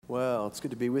Well, it's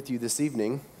good to be with you this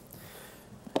evening.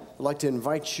 I'd like to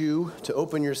invite you to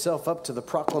open yourself up to the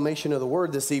proclamation of the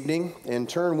Word this evening and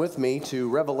turn with me to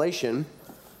Revelation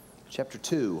chapter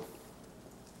 2.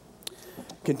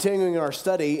 Continuing our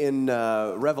study in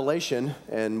Revelation,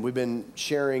 and we've been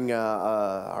sharing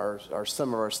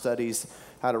some of our studies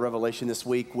out of Revelation this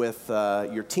week with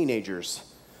your teenagers.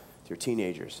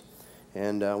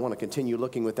 And I want to continue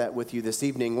looking with that with you this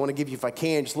evening. I want to give you, if I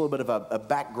can, just a little bit of a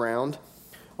background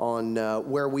on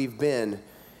where we've been.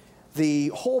 The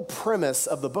whole premise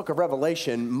of the book of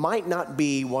Revelation might not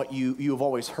be what you've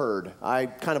always heard. I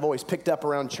kind of always picked up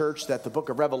around church that the book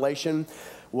of Revelation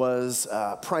was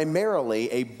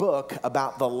primarily a book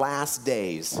about the last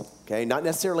days, okay? Not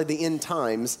necessarily the end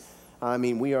times. I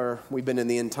mean, we've been in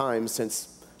the end times since,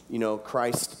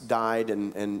 Christ died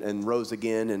and rose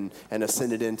again and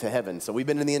ascended into heaven. So we've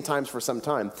been in the end times for some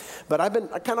time. But I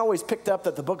kind of always picked up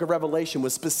that the book of Revelation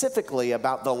was specifically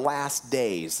about the last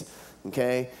days,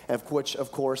 okay? Which,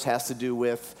 of course, has to do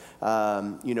with,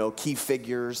 key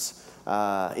figures,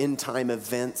 end time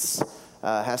events,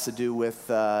 has to do with,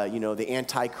 the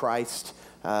Antichrist.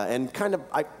 And kind of,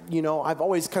 I've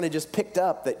always kind of just picked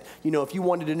up that, if you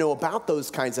wanted to know about those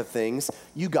kinds of things,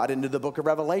 you got into the book of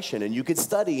Revelation and you could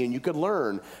study and you could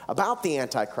learn about the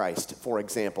Antichrist, for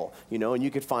example, and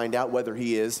you could find out whether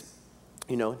he is,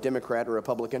 Democrat or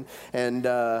Republican. And,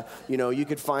 you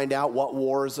could find out what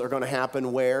wars are going to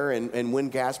happen where and when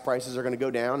gas prices are going to go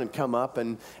down and come up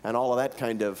and all of that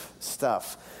kind of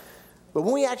stuff. But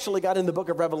when we actually got in the book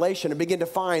of Revelation and began to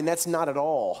find that's not at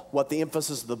all what the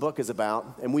emphasis of the book is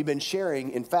about, and we've been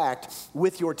sharing, in fact,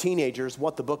 with your teenagers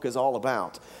what the book is all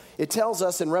about. It tells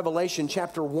us in Revelation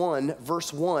chapter 1,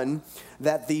 verse 1,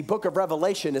 that the book of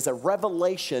Revelation is a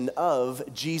revelation of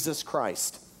Jesus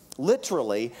Christ.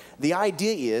 Literally, the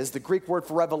idea is, the Greek word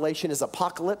for revelation is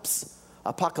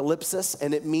apocalypsis,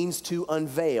 and it means to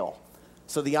unveil.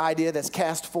 So the idea that's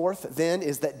cast forth then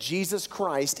is that Jesus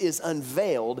Christ is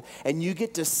unveiled and you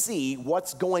get to see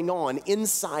what's going on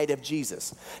inside of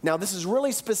Jesus. Now this is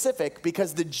really specific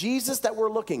because the Jesus that we're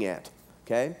looking at,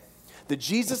 okay? The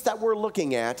Jesus that we're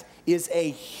looking at is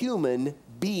a human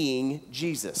being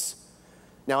Jesus.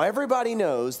 Now everybody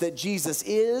knows that Jesus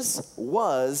is,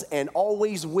 was, and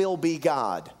always will be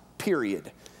God,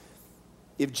 period.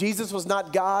 If Jesus was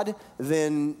not God,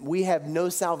 then we have no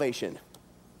salvation,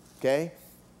 okay?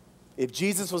 If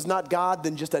Jesus was not God,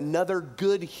 then just another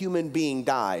good human being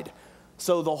died.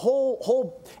 So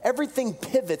the everything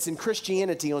pivots in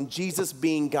Christianity on Jesus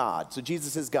being God. So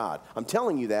Jesus is God. I'm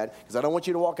telling you that because I don't want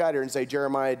you to walk out here and say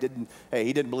Jeremiah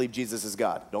he didn't believe Jesus is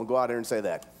God. Don't go out here and say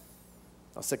that.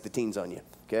 I'll sick the teens on you,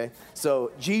 okay?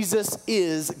 So Jesus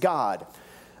is God.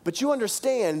 But you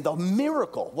understand the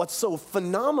miracle, what's so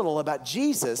phenomenal about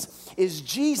Jesus is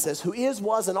Jesus, who is,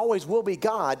 was, and always will be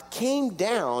God, came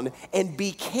down and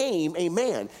became a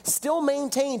man. Still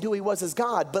maintained who he was as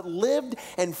God, but lived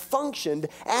and functioned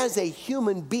as a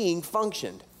human being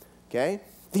functioned, okay?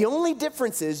 The only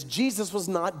difference is Jesus was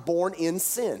not born in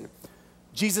sin.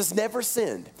 Jesus never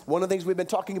sinned. One of the things we've been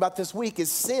talking about this week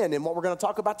is sin, and what we're going to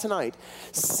talk about tonight.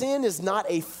 Sin is not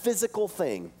a physical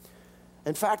thing.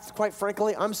 In fact, quite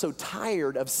frankly, I'm so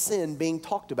tired of sin being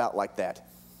talked about like that.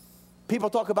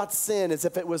 People talk about sin as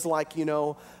if it was like,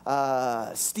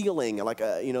 stealing, like,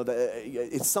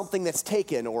 it's something that's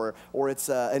taken, or it's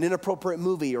an inappropriate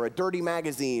movie, or a dirty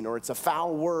magazine, or it's a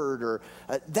foul word, or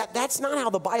that's not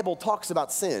how the Bible talks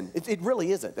about sin. It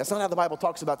really isn't. That's not how the Bible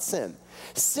talks about sin.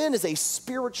 Sin is a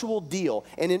spiritual deal,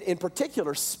 and in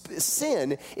particular,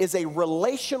 sin is a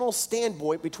relational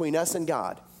standpoint between us and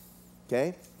God,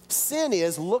 okay? Sin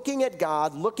is looking at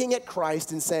God, looking at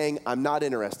Christ, and saying, I'm not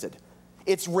interested.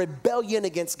 It's rebellion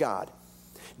against God.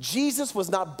 Jesus was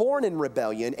not born in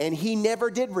rebellion, and he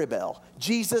never did rebel.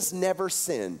 Jesus never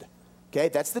sinned. Okay,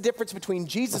 that's the difference between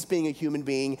Jesus being a human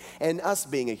being and us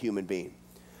being a human being.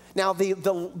 Now,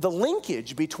 the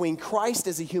linkage between Christ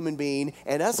as a human being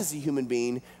and us as a human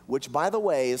being, which, by the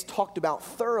way, is talked about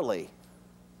thoroughly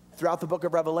throughout the book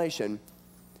of Revelation,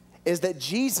 is that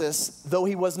Jesus, though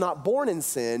he was not born in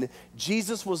sin,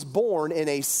 Jesus was born in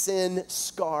a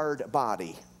sin-scarred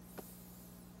body.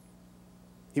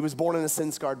 He was born in a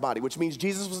sin-scarred body, which means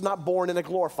Jesus was not born in a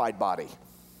glorified body.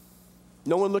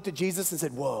 No one looked at Jesus and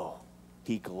said, whoa,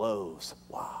 he glows.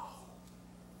 Wow.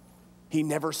 He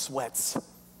never sweats.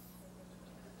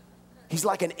 He's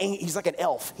like an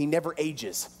elf. He never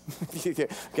ages.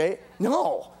 Okay?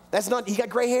 No, that's not, he got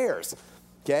gray hairs.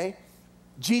 Okay?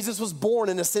 Jesus was born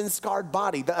in a sin-scarred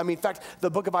body. In fact, the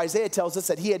book of Isaiah tells us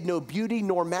that he had no beauty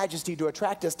nor majesty to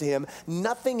attract us to him,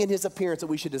 nothing in his appearance that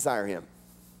we should desire him.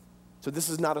 So this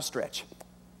is not a stretch.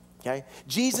 Okay?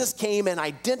 Jesus came and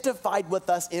identified with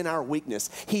us in our weakness.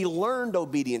 He learned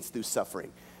obedience through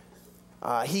suffering.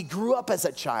 He grew up as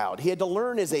a child. He had to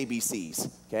learn his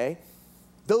ABCs, okay?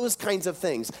 Those kinds of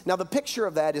things. Now, the picture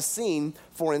of that is seen,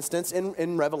 for instance,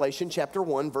 in Revelation chapter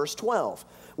 1, verse 12.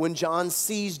 When John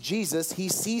sees Jesus, he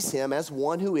sees him as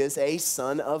one who is a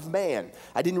son of man.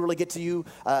 I didn't really get to you,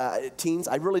 teens.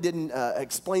 I really didn't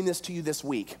explain this to you this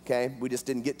week, okay? We just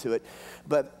didn't get to it.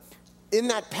 But in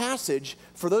that passage,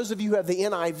 for those of you who have the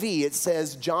NIV, it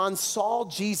says John saw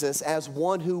Jesus as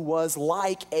one who was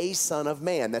like a son of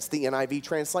man. That's the NIV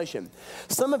translation.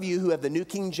 Some of you who have the New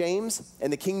King James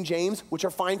and the King James, which are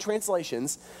fine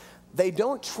translations, they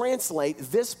don't translate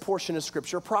this portion of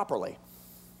Scripture properly.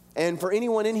 And for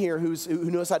anyone in here who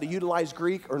knows how to utilize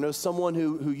Greek or knows someone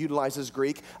who utilizes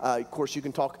Greek, of course you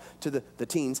can talk to the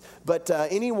teens, but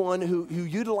anyone who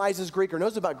utilizes Greek or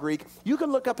knows about Greek, you can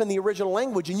look up in the original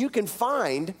language and you can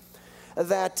find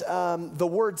that the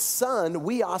word son,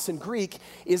 huios in Greek,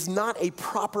 is not a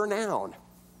proper noun.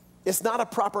 It's not a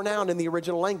proper noun in the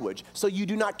original language. So you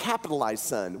do not capitalize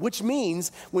son, which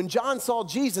means when John saw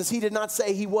Jesus, he did not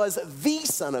say he was the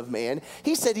Son of Man.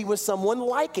 He said he was someone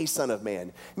like a son of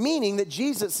man, meaning that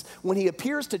Jesus, when he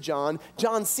appears to John,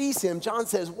 John sees him. John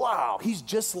says, wow, he's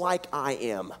just like I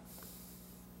am.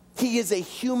 He is a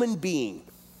human being.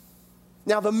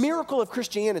 Now, the miracle of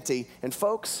Christianity, and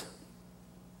folks,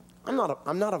 I'm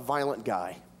not a violent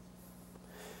guy,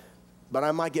 but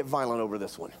I might get violent over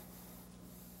this one.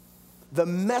 The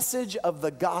message of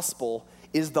the gospel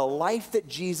is the life that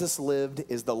Jesus lived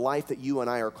is the life that you and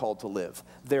I are called to live.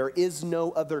 There is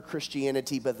no other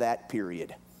Christianity but that,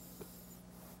 period.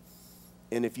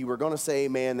 And if you were going to say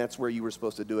amen, that's where you were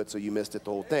supposed to do it, so you missed it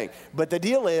the whole thing. But the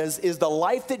deal is the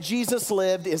life that Jesus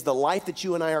lived is the life that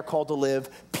you and I are called to live,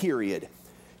 period.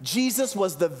 Jesus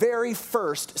was the very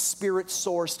first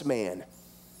spirit-sourced man.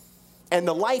 And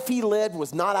the life he lived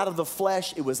was not out of the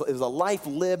flesh. It was a life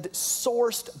lived,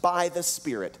 sourced by the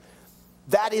Spirit.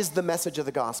 That is the message of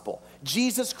the gospel.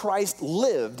 Jesus Christ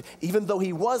lived, even though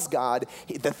he was God.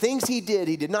 The things he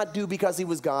did not do because he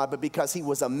was God, but because he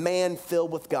was a man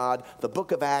filled with God. The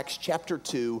book of Acts, chapter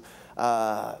 2,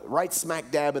 right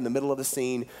smack dab in the middle of the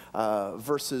scene,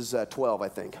 verses 12, I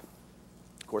think.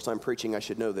 Of course, I'm preaching, I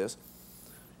should know this.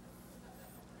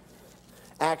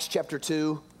 Acts chapter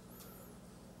 2.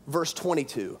 Verse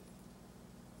 22,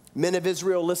 men of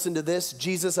Israel, listen to this.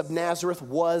 Jesus of Nazareth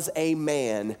was a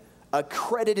man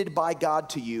accredited by God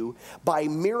to you by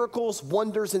miracles,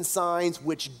 wonders, and signs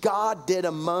which God did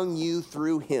among you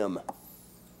through him,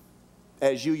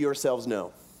 as you yourselves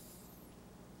know.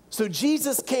 So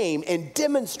Jesus came and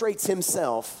demonstrates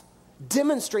himself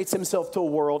to a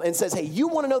world and says, hey, you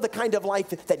want to know the kind of life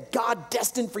that God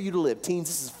destined for you to live? Teens,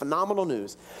 this is phenomenal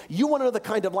news. You want to know the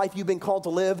kind of life you've been called to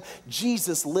live?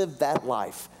 Jesus lived that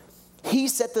life. He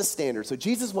set the standard. So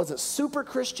Jesus wasn't super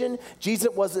Christian.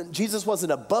 Jesus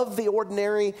wasn't above the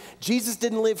ordinary. Jesus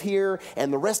didn't live here,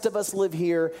 and the rest of us live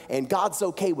here, and God's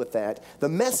okay with that. The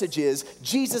message is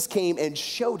Jesus came and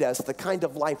showed us the kind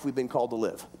of life we've been called to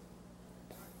live.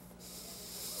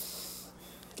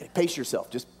 Okay, pace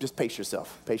yourself. Just pace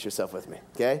yourself. Pace yourself with me,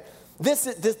 okay? This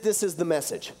is the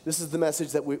message. This is the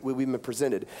message that we've been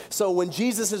presented. So when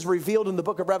Jesus is revealed in the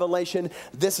book of Revelation,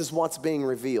 this is what's being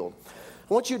revealed.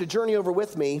 I want you to journey over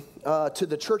with me to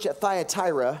the church at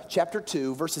Thyatira, chapter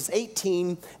 2, verses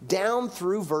 18 down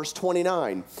through verse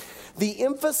 29. The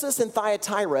emphasis in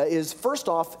Thyatira is, first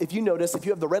off, if you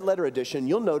have the red letter edition,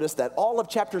 you'll notice that all of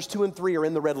chapters 2 and 3 are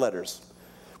in the red letters,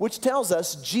 which tells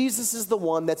us Jesus is the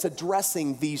one that's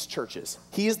addressing these churches.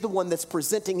 He is the one that's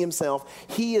presenting himself.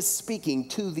 He is speaking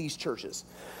to these churches.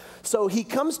 So he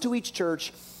comes to each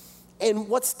church, and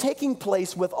what's taking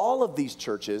place with all of these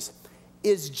churches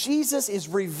is Jesus is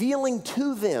revealing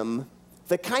to them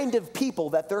the kind of people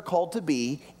that they're called to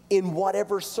be in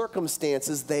whatever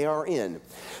circumstances they are in.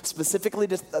 Specifically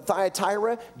to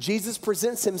Thyatira, Jesus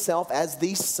presents himself as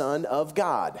the Son of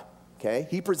God. Okay?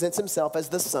 He presents himself as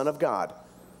the Son of God.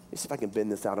 Let me see if I can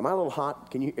bend this out. Am I a little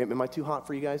hot? Am I too hot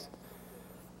for you guys?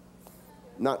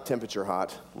 Not temperature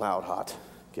hot, loud hot.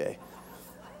 Okay.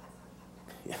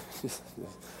 Yeah,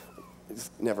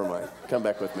 never mind. Come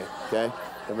back with me, okay?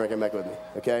 Everybody come back with me,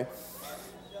 okay?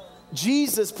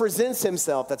 Jesus presents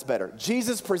himself, that's better.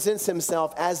 Jesus presents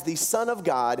himself as the Son of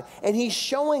God, and he's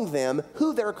showing them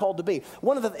who they're called to be.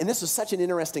 And this is such an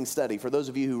interesting study for those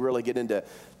of you who really get into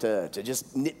to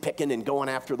just nitpicking and going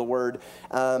after the word.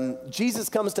 Jesus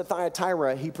comes to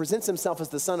Thyatira. He presents himself as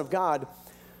the Son of God.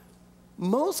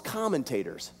 Most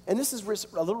commentators, and this is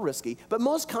a little risky, but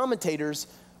most commentators,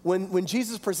 when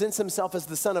Jesus presents himself as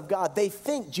the Son of God, they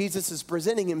think Jesus is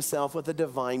presenting himself with a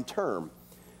divine term.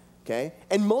 okay?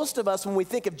 And most of us, when we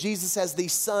think of Jesus as the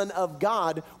Son of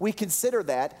God, we consider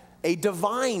that a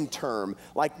divine term,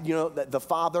 like, you know, the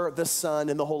Father, the Son,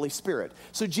 and the Holy Spirit.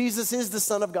 So Jesus is the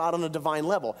Son of God on a divine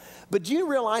level. But do you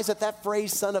realize that that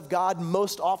phrase, Son of God,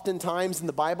 most oftentimes in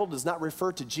the Bible does not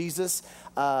refer to Jesus?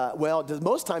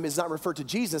 Most time it's not referred to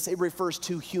Jesus, it refers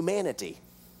to humanity.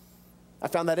 I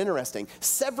found that interesting.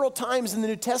 Several times in the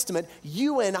New Testament,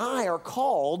 you and I are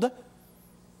called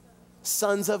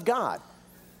sons of God.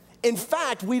 In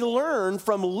fact, we learn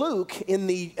from Luke in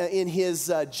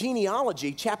his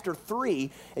genealogy, chapter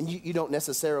 3, and you don't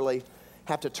necessarily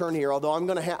have to turn here, although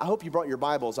I hope you brought your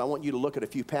Bibles. I want you to look at a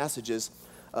few passages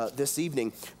this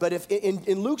evening. But if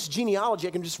in Luke's genealogy, I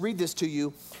can just read this to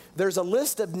you. There's a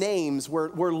list of names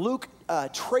where Luke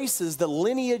traces the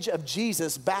lineage of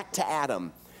Jesus back to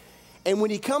Adam. And when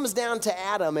he comes down to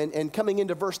Adam and coming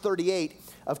into verse 38,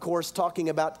 of course, talking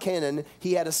about Canaan,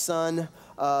 he had a son,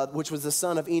 which was the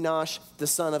son of Enosh, the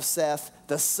son of Seth,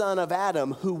 the son of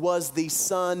Adam, who was the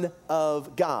son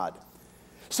of God.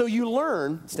 So you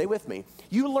learn, stay with me,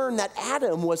 you learn that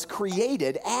Adam was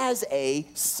created as a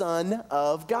son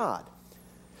of God.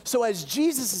 So as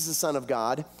Jesus is the son of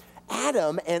God,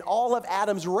 Adam and all of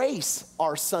Adam's race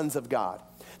are sons of God.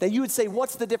 Now you would say,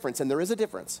 what's the difference? And there is a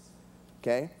difference,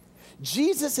 okay?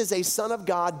 Jesus is a son of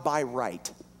God by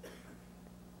right.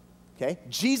 Okay?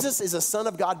 Jesus is a son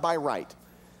of God by right.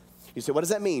 You say, what does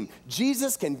that mean?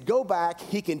 Jesus can go back,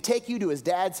 he can take you to his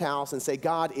dad's house and say,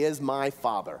 God is my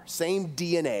father. Same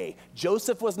DNA.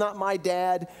 Joseph was not my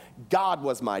dad, God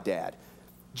was my dad.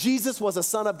 Jesus was a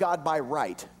son of God by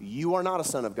right. You are not a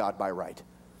son of God by right.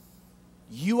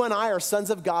 You and I are sons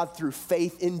of God through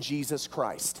faith in Jesus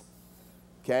Christ.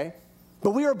 Okay?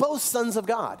 But we are both sons of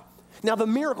God. Now the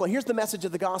miracle, here's the message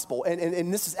of the gospel,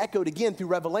 and this is echoed again through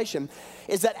Revelation,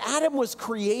 is that Adam was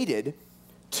created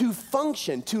to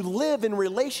function, to live in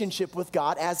relationship with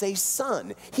God as a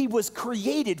son. He was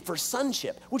created for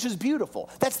sonship, which is beautiful.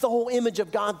 That's the whole image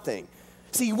of God thing.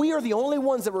 See, we are the only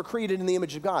ones that were created in the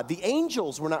image of God. The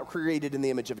angels were not created in the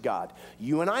image of God.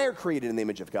 You and I are created in the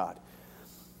image of God.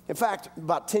 In fact,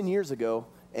 about 10 years ago,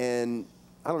 and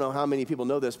I don't know how many people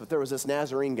know this, but there was this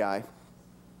Nazarene guy.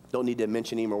 Don't need to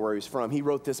mention him or where he's from. He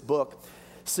wrote this book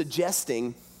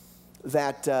suggesting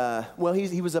that,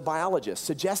 he was a biologist,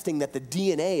 suggesting that the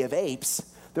DNA of apes,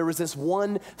 there was this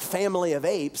one family of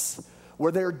apes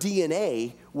where their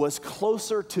DNA was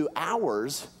closer to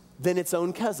ours than its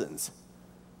own cousins.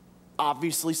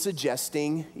 Obviously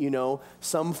suggesting,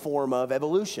 some form of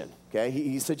evolution, okay?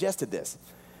 He suggested this.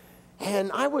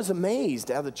 And I was amazed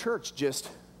how the church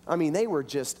they were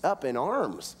just up in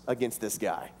arms against this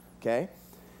guy, okay?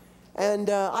 And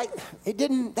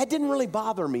that didn't really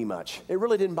bother me much. It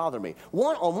really didn't bother me.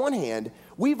 On one hand,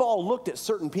 we've all looked at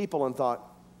certain people and thought,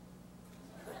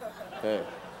 hey.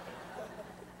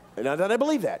 Not that I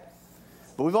believe that.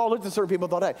 But we've all looked at certain people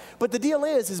and thought, hey. But the deal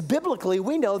is biblically,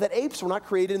 we know that apes were not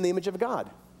created in the image of God.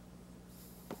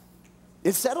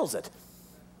 It settles it.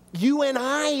 You and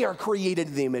I are created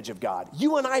in the image of God.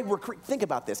 You and I were, think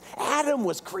about this. Adam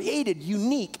was created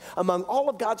unique among all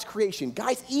of God's creation.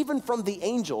 Guys, even from the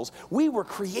angels, we were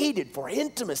created for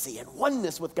intimacy and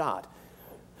oneness with God.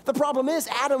 The problem is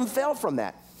Adam fell from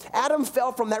that. Adam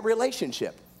fell from that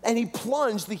relationship, and he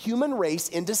plunged the human race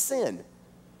into sin.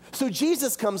 So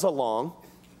Jesus comes along,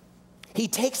 he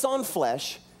takes on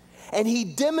flesh, and he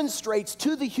demonstrates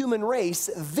to the human race,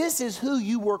 this is who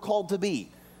you were called to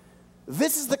be.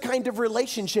 This is the kind of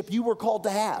relationship you were called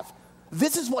to have.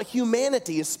 This is what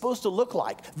humanity is supposed to look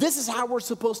like. This is how we're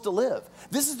supposed to live.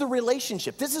 This is the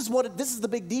relationship. This is the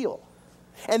big deal.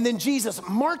 And then Jesus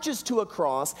marches to a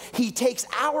cross. He takes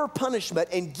our punishment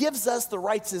and gives us the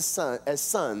rights as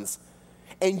sons.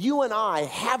 And you and I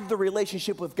have the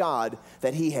relationship with God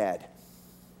that he had,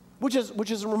 which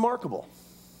is remarkable.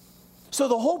 So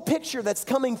the whole picture that's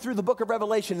coming through the book of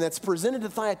Revelation that's presented to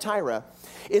Thyatira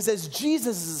is as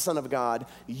Jesus is the Son of God,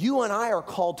 you and I are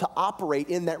called to operate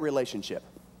in that relationship.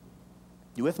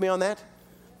 You with me on that?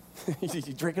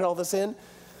 You drinking all this in?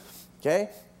 Okay?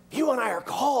 You and I are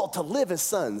called to live as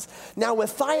sons. Now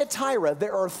with Thyatira,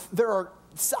 there are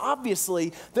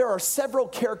several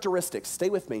characteristics. Stay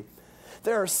with me.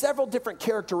 There are several different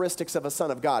characteristics of a son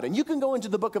of God. And you can go into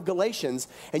the book of Galatians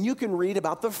and you can read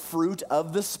about the fruit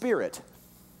of the Spirit,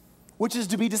 which is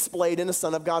to be displayed in a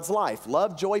son of God's life.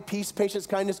 Love, joy, peace, patience,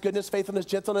 kindness, goodness, faithfulness,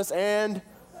 gentleness, and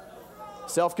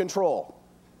self-control.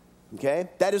 Okay?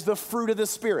 That is the fruit of the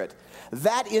Spirit.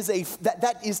 That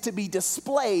is to be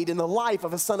displayed in the life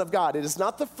of a son of God. It is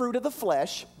not the fruit of the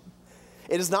flesh.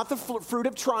 It is not the fruit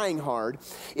of trying hard.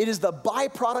 It is the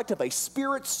byproduct of a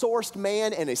spirit-sourced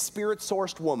man and a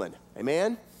spirit-sourced woman.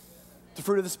 Amen? The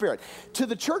fruit of the Spirit. To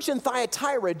the church in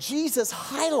Thyatira, Jesus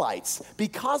highlights,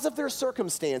 because of their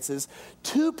circumstances,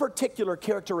 two particular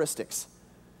characteristics.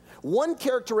 One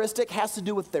characteristic has to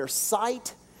do with their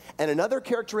sight, and another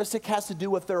characteristic has to do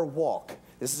with their walk.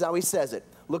 This is how he says it.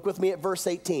 Look with me at verse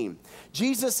 18.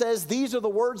 Jesus says, these are the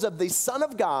words of the Son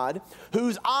of God,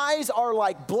 whose eyes are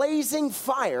like blazing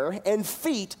fire and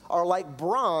feet are like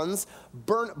bronze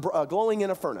glowing in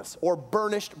a furnace, or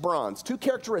burnished bronze. Two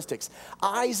characteristics,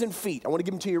 eyes and feet. I want to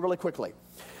give them to you really quickly.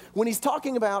 When he's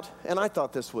talking about, and I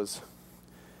thought this was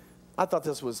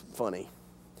funny.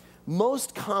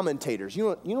 Most commentators,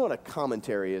 you know what a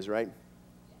commentary is, right?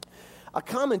 A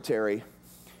commentary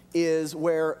is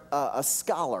where a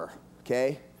scholar,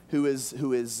 okay, who is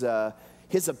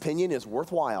his opinion is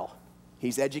worthwhile.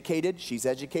 He's educated, she's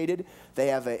educated. They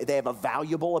have a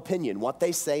valuable opinion. What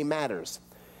they say matters.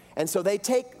 And so they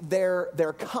take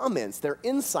their comments, their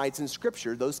insights in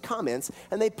Scripture, those comments,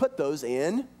 and they put those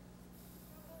in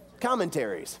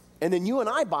commentaries. And then you and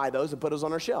I buy those and put those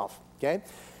on our shelf, okay?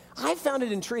 I found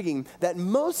it intriguing that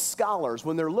most scholars,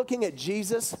 when they're looking at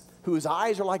Jesus, whose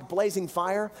eyes are like blazing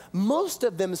fire, most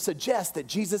of them suggest that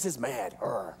Jesus is mad.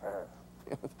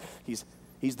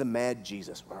 He's the mad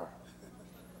Jesus.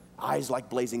 Eyes like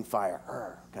blazing fire,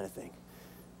 kind of thing.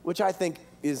 Which I think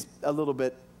is a little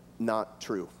bit not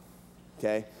true,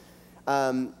 okay?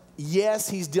 Yes,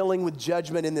 he's dealing with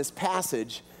judgment in this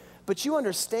passage, but you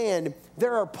understand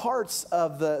there are parts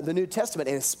of the New Testament,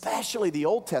 and especially the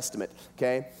Old Testament,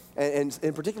 okay, and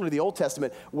in particular the Old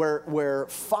Testament, where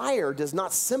fire does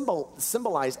not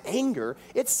symbolize anger.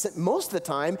 It's most of the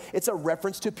time it's a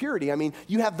reference to purity. I mean,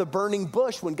 you have the burning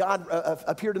bush. When God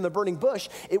appeared in the burning bush,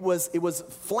 it was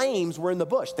flames were in the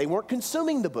bush. They weren't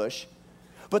consuming the bush,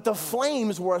 but the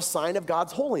flames were a sign of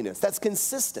God's holiness. That's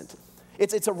consistent.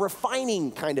 It's a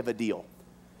refining kind of a deal.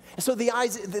 So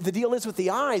the deal is with the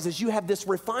eyes is you have this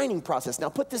refining process. Now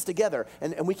put this together,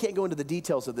 and we can't go into the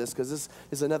details of this because this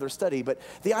is another study, but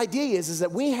the idea is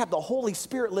that we have the Holy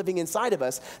Spirit living inside of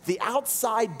us. The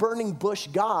outside burning bush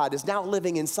God is now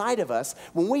living inside of us.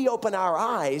 When we open our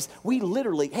eyes, we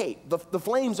literally, the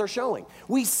flames are showing.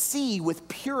 We see with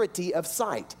purity of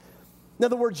sight. In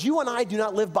other words, you and I do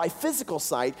not live by physical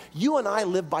sight. You and I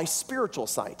live by spiritual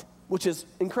sight, which is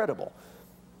incredible.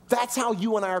 That's how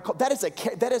you and I are called. That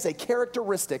is a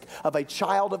characteristic of a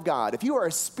child of God. If you are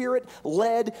a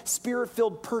spirit-led,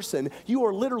 spirit-filled person, you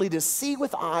are literally to see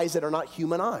with eyes that are not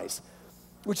human eyes,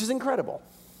 which is incredible.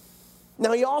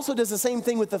 Now, he also does the same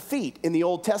thing with the feet. In the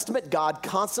Old Testament, God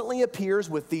constantly appears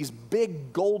with these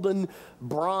big golden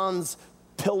bronze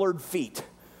pillared feet.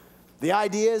 The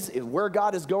idea is where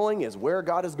God is going is where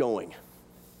God is going.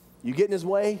 You get in his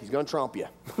way, he's going to trump you.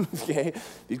 Okay?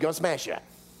 He's going to smash you.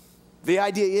 The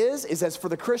idea is as for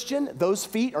the Christian, those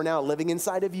feet are now living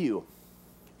inside of you.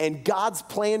 And God's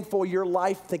plan for your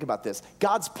life, think about this,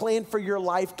 God's plan for your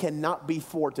life cannot be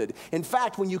thwarted. In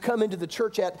fact, when you come into the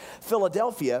church at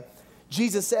Philadelphia,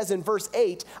 Jesus says in verse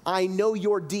 8, I know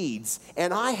your deeds,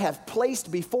 and I have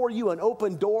placed before you an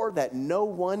open door that no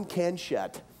one can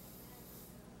shut.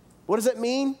 What does that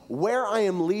mean? Where I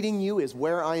am leading you is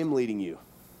where I am leading you.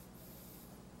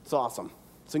 It's awesome.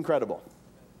 It's incredible.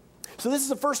 So this is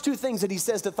the first two things that he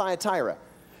says to Thyatira.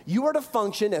 You are to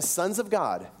function as sons of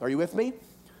God. Are you with me?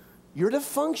 You're to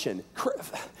function.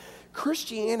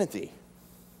 Christianity.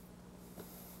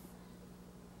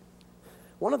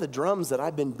 One of the drums that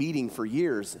I've been beating for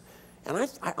years, and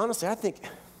I honestly, I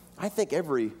think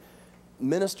every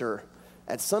minister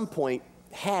at some point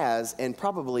has, and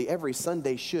probably every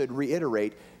Sunday should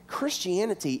reiterate,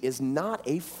 Christianity is not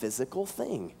a physical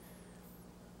thing.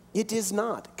 It is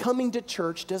not. Coming to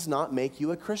church does not make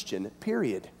you a Christian,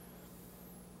 period.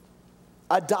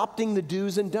 Adopting the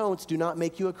do's and don'ts do not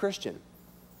make you a Christian.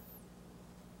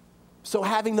 So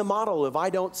having the motto of I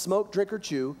don't smoke, drink, or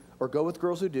chew, or go with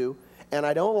girls who do, and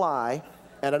I don't lie,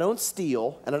 and I don't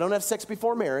steal, and I don't have sex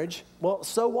before marriage, well,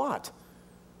 so what?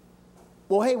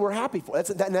 Well, hey, we're happy for it.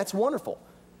 That's wonderful.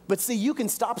 But see, you can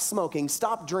stop smoking,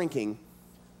 stop drinking,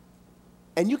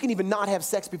 and you can even not have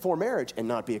sex before marriage and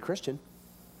not be a Christian.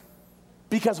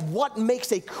 Because what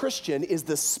makes a Christian is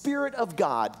the Spirit of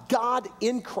God. God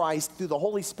in Christ through the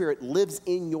Holy Spirit lives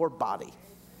in your body.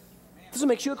 This is what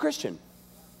makes you a Christian.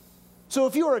 So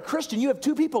if you are a Christian, you have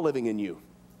two people living in you.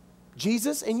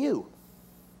 Jesus and you.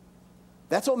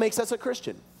 That's what makes us a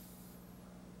Christian.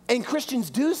 And Christians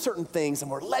do certain things, and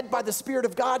we're led by the Spirit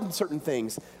of God in certain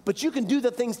things. But you can do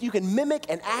the things, you can mimic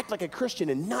and act like a Christian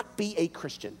and not be a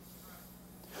Christian.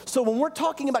 So when we're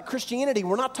talking about Christianity,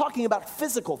 we're not talking about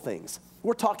physical things.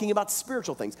 We're talking about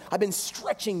spiritual things. I've been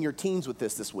stretching your teens with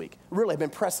this week. Really, I've been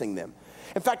pressing them.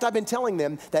 In fact, I've been telling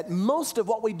them that most of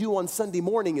what we do on Sunday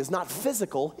morning is not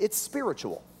physical, it's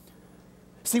spiritual.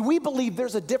 See, we believe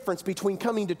there's a difference between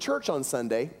coming to church on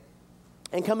Sunday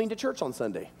and coming to church on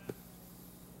Sunday.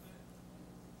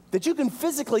 That you can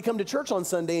physically come to church on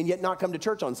Sunday and yet not come to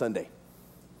church on Sunday.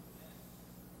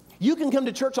 You can come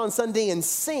to church on Sunday and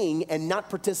sing and not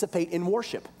participate in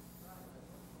worship.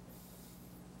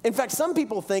 In fact, some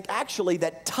people think actually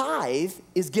that tithe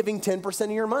is giving 10%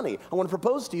 of your money. I want to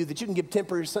propose to you that you can give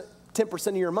 10%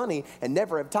 of your money and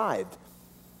never have tithed.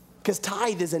 Because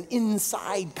tithe is an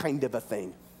inside kind of a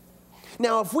thing.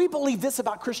 Now, if we believe this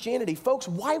about Christianity, folks,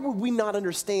 why would we not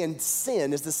understand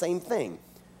sin is the same thing?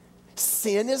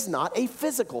 Sin is not a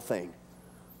physical thing.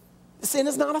 Sin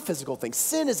is not a physical thing.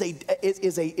 Sin is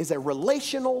a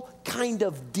relational kind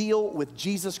of deal with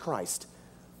Jesus Christ.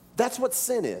 That's what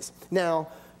sin is. Now,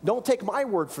 don't take my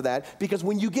word for that, because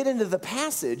when you get into the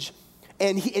passage,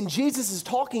 and Jesus is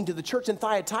talking to the church in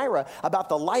Thyatira about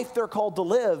the life they're called to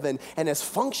live and as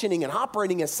functioning and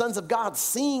operating as sons of God,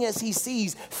 seeing as he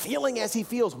sees, feeling as he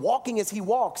feels, walking as he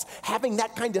walks, having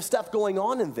that kind of stuff going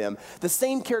on in them, the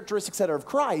same characteristics that are of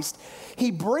Christ,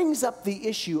 he brings up the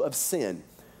issue of sin.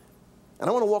 And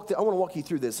I want to walk you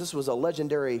through this. This was a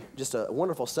legendary, just a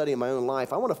wonderful study in my own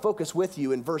life. I want to focus with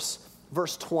you in verse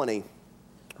 20.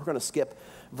 We're going to skip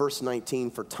verse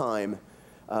 19 for time.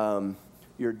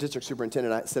 Your district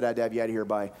superintendent said I'd have you out of here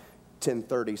by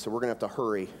 10:30, so we're going to have to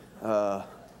hurry.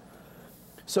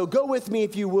 So go with me,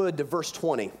 if you would, to verse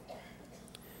 20.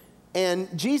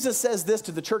 And Jesus says this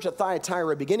to the church at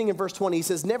Thyatira, beginning in verse 20. He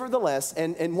says, nevertheless,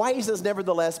 and why he says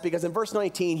nevertheless, because in verse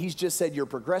 19, he's just said you're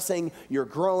progressing, you're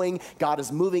growing, God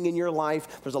is moving in your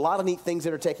life. There's a lot of neat things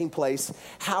that are taking place.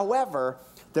 However,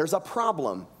 there's a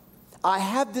problem. I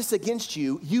have this against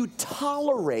you. You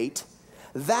tolerate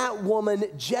that woman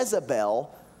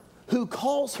Jezebel, who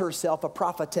calls herself a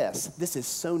prophetess. This is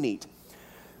so neat.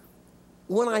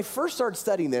 When I first started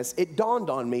studying this, it dawned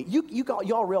on me,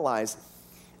 y'all realize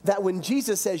that when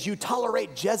Jesus says you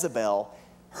tolerate Jezebel,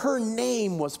 her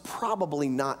name was probably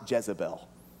not Jezebel.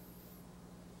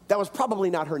 That was probably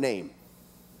not her name.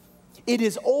 It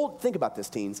is think about this,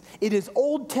 teens. It is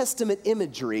Old Testament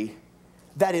imagery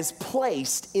that is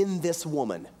placed in this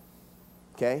woman,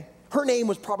 okay? Her name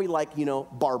was probably like,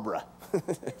 Barbara.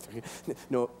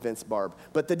 No offense, Barb.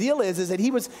 But the deal is that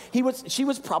she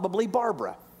was probably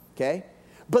Barbara, okay?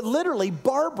 But literally,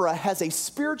 Barbara has a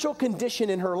spiritual condition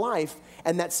in her life,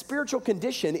 and that spiritual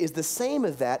condition is the same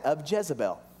as that of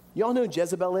Jezebel. Y'all know who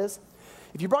Jezebel is?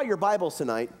 If you brought your Bibles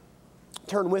tonight,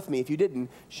 turn with me. If you didn't,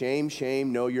 shame,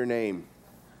 shame, know your name,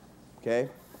 okay?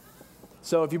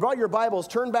 So if you brought your Bibles,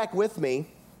 turn back with me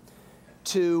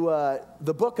to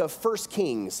the book of 1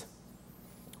 Kings,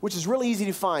 which is really easy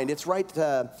to find. It's right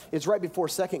before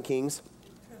 2 Kings.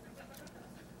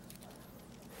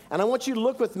 And I want you to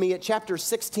look with me at chapter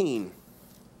 16.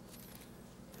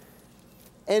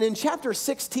 And in chapter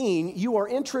 16, you are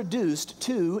introduced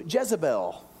to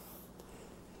Jezebel.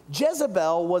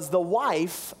 Jezebel was the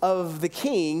wife of the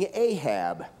king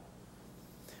Ahab.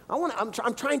 I'm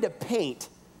trying to paint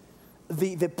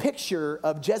the picture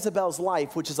of Jezebel's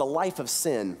life, which is a life of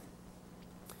sin.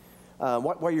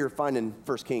 While you're finding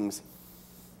 1 Kings,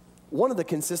 one of the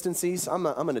consistencies, I'm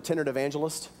an itinerant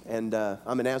evangelist, and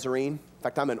I'm a Nazarene. In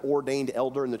fact, I'm an ordained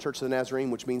elder in the Church of the Nazarene,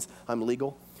 which means I'm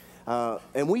legal.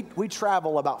 And we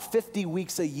travel about 50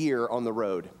 weeks a year on the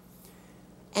road.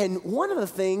 And one of the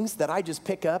things that I just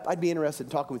pick up, I'd be interested in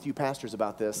talking with you pastors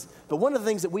about this, but one of the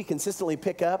things that we consistently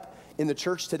pick up in the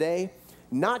church today,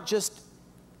 not just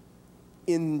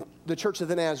in the Church of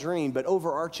the Nazarene, but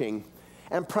overarching,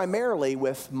 and primarily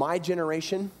with my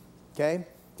generation, okay,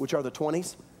 which are the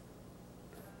 20s,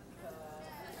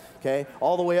 okay,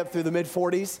 all the way up through the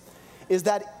mid-40s, is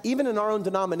that even in our own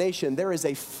denomination, there is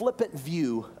a flippant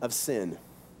view of sin.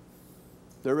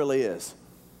 There really is.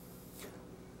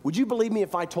 Would you believe me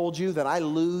if I told you that I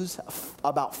lose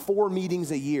about 4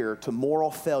 meetings a year to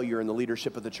moral failure in the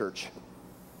leadership of the church?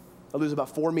 I lose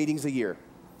about 4 meetings a year.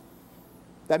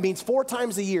 That means 4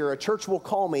 times a year, a church will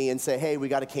call me and say, hey, we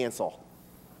got to cancel.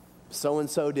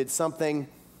 So-and-so did something.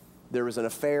 There was an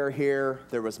affair here.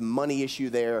 There was money issue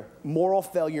there. Moral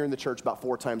failure in the church about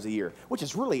 4 times a year, which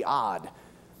is really odd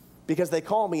because they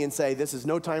call me and say, this is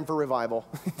no time for revival.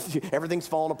 Everything's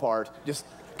falling apart. Just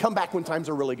come back when times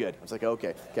are really good. I was like,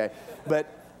 okay.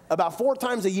 But about 4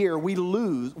 times a year, we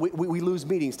lose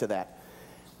meetings to that.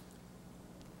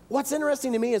 What's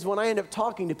interesting to me is when I end up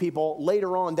talking to people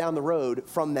later on down the road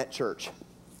from that church,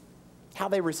 how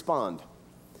they respond.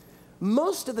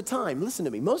 Most of the time, listen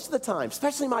to me, most of the time,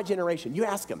 especially my generation, you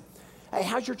ask them, hey,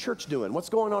 how's your church doing? What's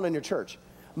going on in your church?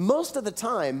 Most of the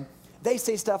time, they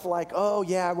say stuff like, oh,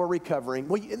 yeah, we're recovering.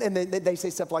 Well, and then they say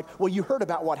stuff like, well, you heard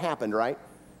about what happened, right?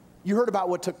 You heard about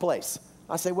what took place.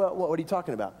 I say, well, what are you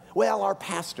talking about? Well, our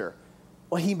pastor,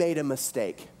 well, he made a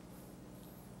mistake.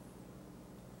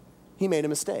 He made a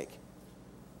mistake.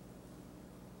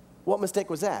 What mistake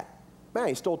was that? Man,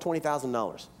 he stole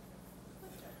 $20,000.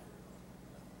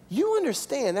 You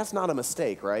understand that's not a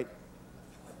mistake, right?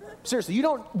 Seriously, you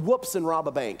don't whoops and rob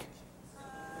a bank.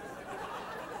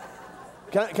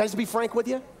 Can I just be frank with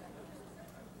you?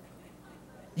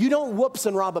 You don't whoops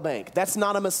and rob a bank. That's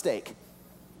not a mistake.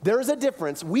 There is a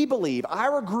difference. We believe,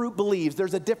 our group believes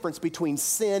there's a difference between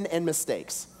sin and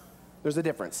mistakes. There's a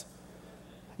difference.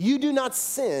 You do not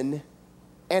sin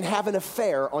and have an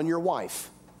affair on your wife.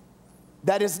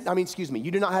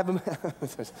 You do not have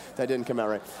that didn't come out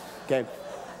right. Okay.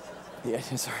 Yeah,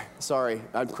 sorry.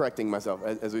 I'm correcting myself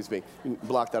as we speak.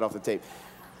 Block that off the tape.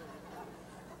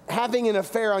 Having an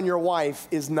affair on your wife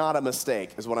is not a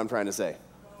mistake, is what I'm trying to say.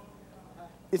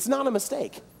 It's not a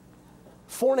mistake.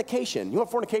 Fornication, you know what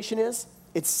fornication is?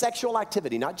 It's sexual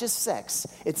activity, not just sex.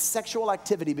 It's sexual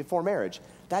activity before marriage.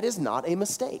 That is not a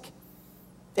mistake.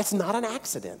 It's not an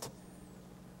accident.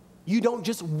 You don't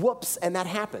just whoops and that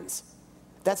happens.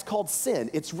 That's called sin.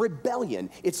 It's rebellion.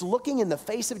 It's looking in the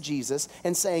face of Jesus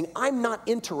and saying, I'm not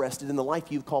interested in the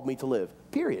life you've called me to live,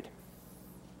 period.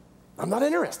 I'm not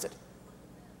interested.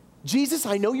 Jesus,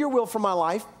 I know your will for my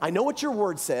life. I know what your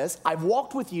word says. I've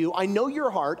walked with you. I know your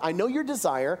heart. I know your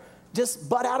desire. Just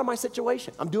butt out of my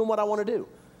situation. I'm doing what I want to do.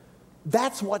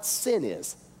 That's what sin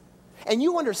is. And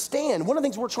you understand, one of the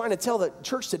things we're trying to tell the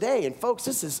church today, and folks,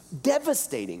 this is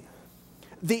devastating.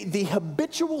 The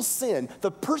habitual sin,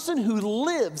 the person who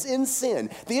lives in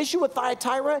sin. The issue with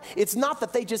Thyatira, it's not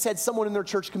that they just had someone in their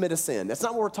church commit a sin. That's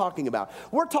not what we're talking about.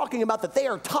 We're talking about that they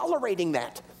are tolerating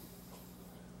that.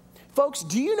 Folks,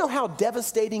 do you know how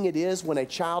devastating it is when a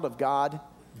child of God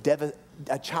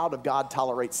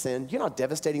tolerates sin? Do you know how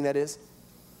devastating that is?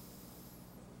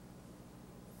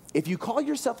 If you call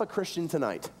yourself a Christian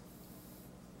tonight,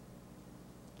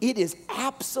 it is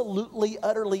absolutely,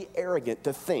 utterly arrogant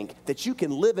to think that you can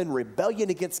live in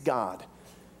rebellion against God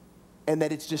and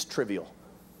that it's just trivial.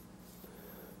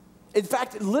 In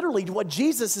fact, literally what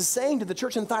Jesus is saying to the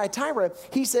church in Thyatira,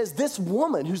 he says this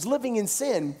woman who's living in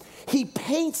sin, he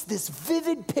paints this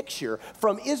vivid picture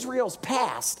from Israel's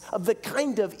past of the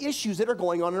kind of issues that are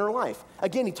going on in her life.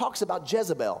 Again, he talks about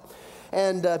Jezebel.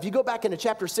 And if you go back into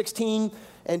chapter 16,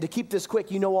 and to keep this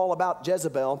quick, you know all about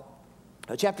Jezebel.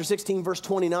 Chapter 16, verse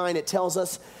 29, it tells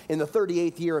us in the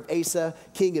 38th year of Asa,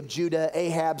 king of Judah,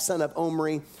 Ahab, son of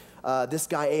Omri, this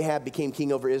guy Ahab became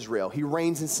king over Israel. He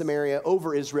reigns in Samaria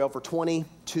over Israel for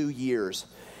 22 years.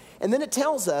 And then it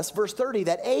tells us, verse 30,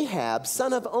 that Ahab,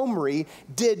 son of Omri,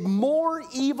 did more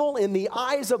evil in the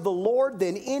eyes of the Lord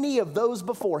than any of those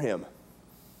before him.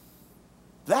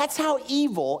 That's how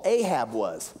evil Ahab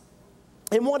was.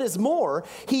 And what is more,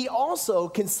 he also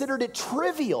considered it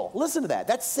trivial. Listen to that.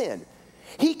 That's sin.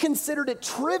 He considered it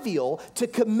trivial to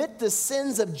commit the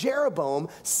sins of Jeroboam,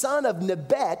 son of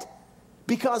Nebat,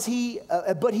 because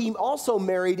but he also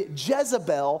married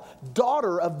Jezebel,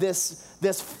 daughter of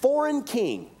this foreign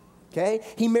king. Okay?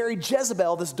 He married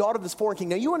Jezebel, this daughter of this foreign king.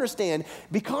 Now you understand,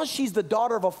 because she's the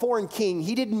daughter of a foreign king,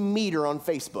 he didn't meet her on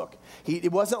Facebook.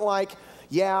 It wasn't like,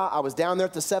 yeah, I was down there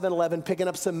at the 7-Eleven picking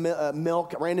up some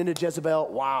milk, ran into Jezebel.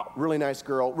 Wow, really nice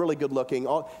girl, really good looking.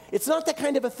 It's not that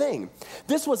kind of a thing.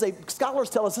 Scholars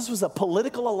tell us this was a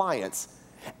political alliance.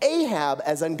 Ahab,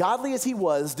 as ungodly as he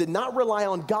was, did not rely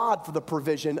on God for the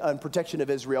provision and protection of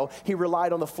Israel. He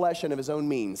relied on the flesh and of his own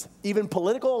means. Even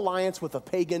political alliance with a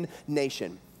pagan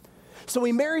nation. So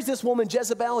he marries this woman,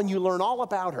 Jezebel, and you learn all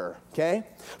about her, okay?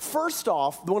 First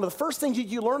off, one of the first things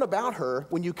you learn about her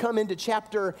when you come into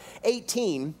chapter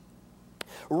 18,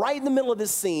 right in the middle of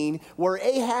this scene where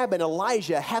Ahab and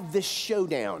Elijah have this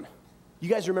showdown. You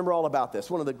guys remember all about this.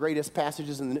 One of the greatest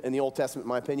passages in the Old Testament, in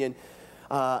my opinion.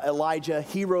 Elijah,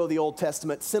 hero of the Old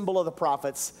Testament, symbol of the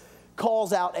prophets,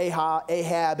 calls out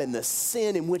Ahab and the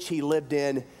sin in which he lived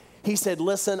in. He said,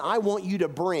 listen, I want you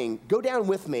to go down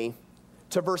with me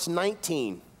to verse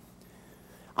 19.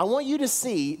 I want you to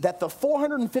see that the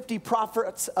 450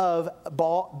 prophets of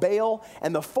Baal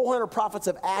and the 400 prophets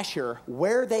of Asher,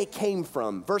 where they came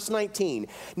from. Verse 19,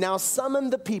 now summon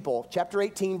the people, chapter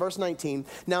 18, verse 19,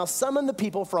 now summon the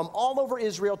people from all over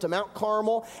Israel to Mount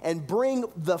Carmel and bring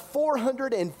the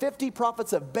 450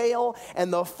 prophets of Baal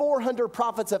and the 400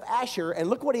 prophets of Asher, and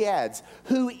look what he adds,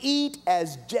 who eat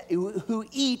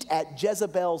at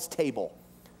Jezebel's table.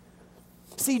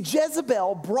 See,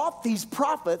 Jezebel brought these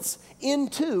prophets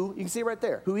into, you can see right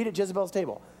there, who eat at Jezebel's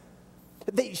table.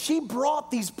 She brought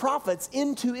these prophets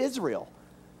into Israel.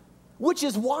 Which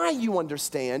is why you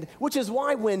understand, which is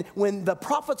why when the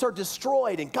prophets are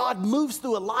destroyed and God moves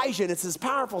through Elijah and it's this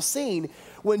powerful scene,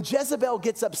 when Jezebel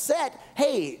gets upset,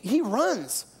 hey, he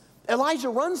runs. Elijah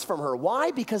runs from her.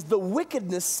 Why? Because the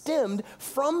wickedness stemmed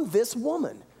from this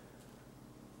woman.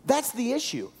 That's the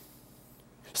issue.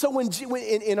 So when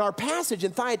in our passage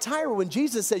in Thyatira, when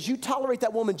Jesus says, you tolerate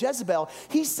that woman Jezebel,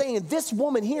 he's saying this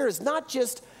woman here is not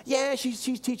just, yeah, she's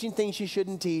teaching things she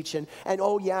shouldn't teach, and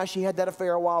oh yeah, she had that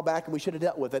affair a while back and we should have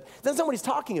dealt with it. That's not what he's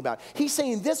talking about. He's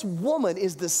saying this woman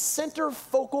is the center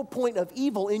focal point of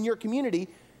evil in your community,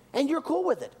 and you're cool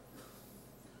with it.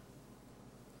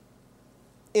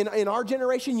 In our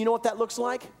generation, you know what that looks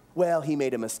like? Well, he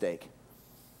made a mistake.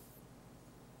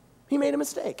 He made a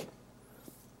mistake.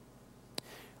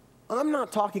 I'm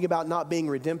not talking about not being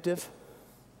redemptive.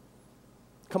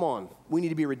 Come on, we need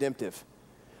to be redemptive.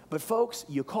 But folks,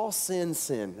 you call sin,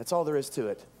 sin. That's all there is to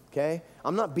it, okay?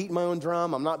 I'm not beating my own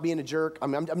drum. I'm not being a jerk.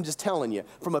 I'm just telling you,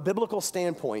 from a biblical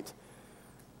standpoint,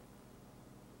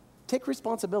 take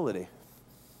responsibility.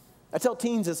 I tell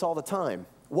teens this all the time.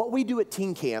 What we do at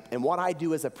teen camp and what I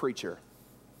do as a preacher,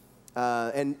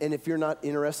 and if you're not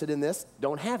interested in this,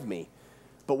 don't have me.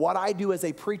 But what I do as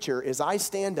a preacher is I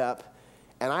stand up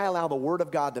and I allow the Word of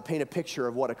God to paint a picture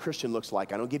of what a Christian looks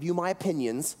like. I don't give you my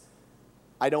opinions.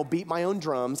 I don't beat my own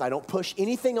drums. I don't push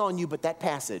anything on you but that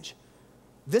passage.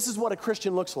 This is what a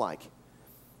Christian looks like.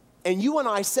 And you and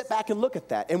I sit back and look at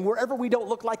that. And wherever we don't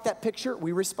look like that picture,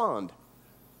 we respond.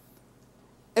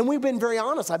 And we've been very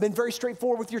honest. I've been very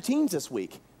straightforward with your teens this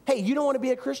week. Hey, you don't want to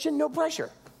be a Christian? No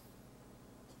pressure.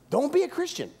 Don't be a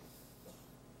Christian.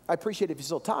 I appreciate it if you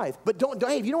still tithe, but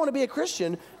hey, if you don't want to be a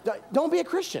Christian, don't be a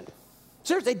Christian.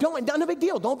 Seriously, not a big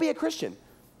deal. Don't be a Christian,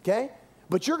 okay?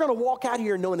 But you're going to walk out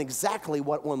here knowing exactly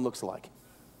what one looks like.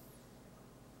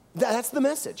 That's the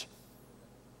message.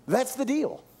 That's the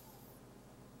deal.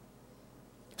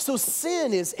 So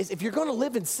sin is if you're going to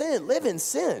live in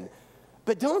sin,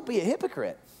 but don't be a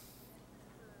hypocrite.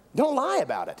 Don't lie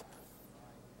about it.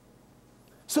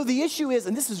 So the issue is,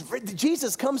 and this is,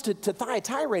 Jesus comes to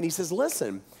Thyatira and he says,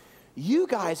 listen, you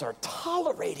guys are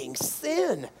tolerating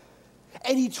sin.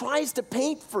 And he tries to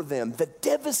paint for them the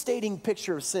devastating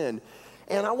picture of sin.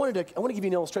 And I want to give you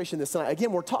an illustration this night.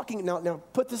 Again, we're talking, now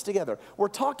put this together. We're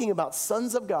talking about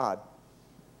sons of God.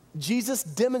 Jesus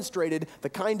demonstrated the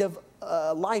kind of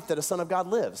life that a son of God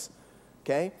lives,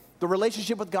 okay? The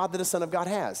relationship with God that a son of God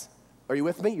has. Are you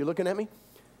with me? You're looking at me?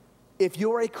 If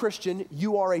you're a Christian,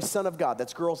 you are a son of God.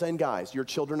 That's girls and guys. You're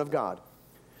children of God.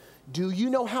 Do you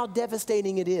know how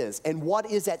devastating it is and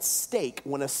what is at stake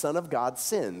when a son of God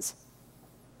sins?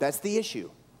 That's the issue.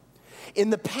 In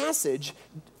the passage,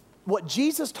 what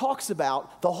Jesus talks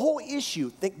about, the whole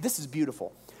issue, this is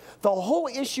beautiful. The whole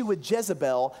issue with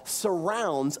Jezebel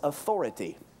surrounds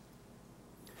authority.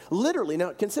 Literally,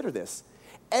 now consider this.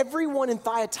 Everyone in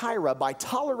Thyatira, by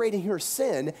tolerating her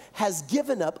sin, has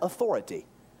given up authority.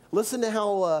 Listen to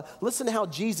how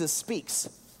Jesus speaks.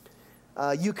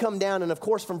 You come down, and of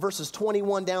course, from verses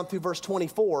 21 down through verse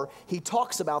 24, he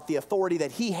talks about the authority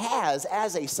that he has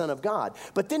as a son of God.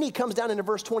 But then he comes down into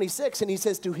verse 26, and he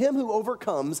says, to him who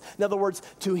overcomes, in other words,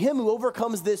 to him who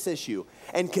overcomes this issue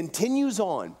and continues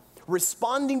on,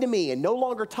 responding to me and no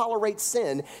longer tolerates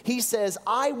sin, he says,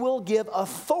 I will give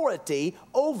authority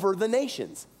over the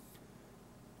nations.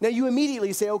 Now you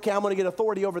immediately say, okay, I'm going to get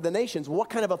authority over the nations.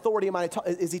 What kind of authority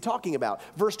is he talking about?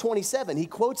 Verse 27, he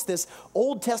quotes this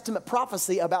Old Testament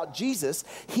prophecy about Jesus.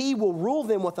 He will rule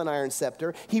them with an iron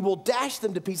scepter. He will dash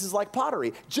them to pieces like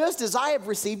pottery, just as I have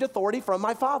received authority from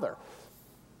my Father.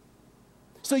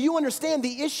 So you understand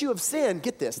the issue of sin.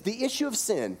 Get this, the issue of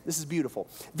sin, this is beautiful.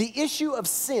 The issue of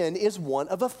sin is one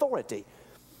of authority.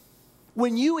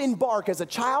 When you embark as a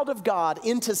child of God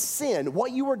into sin,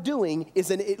 what you are doing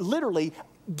is literally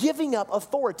giving up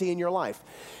authority in your life.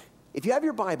 If you have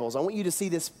your Bibles, I want you to see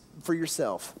this for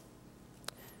yourself.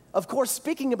 Of course,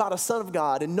 speaking about a son of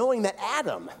God and knowing that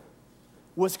Adam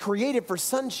was created for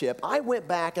sonship, I went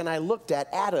back and I looked at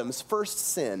Adam's first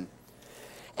sin.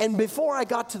 And before I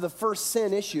got to the first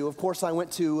sin issue, of course, I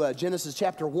went to Genesis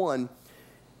chapter 1.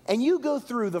 And you go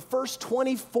through the first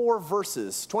 25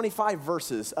 verses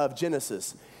of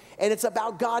Genesis, and it's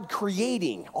about God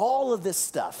creating all of this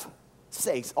stuff.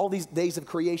 All these days of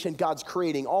creation, God's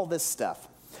creating all this stuff.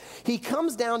 He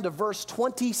comes down to verse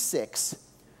 26,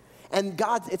 and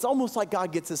it's almost like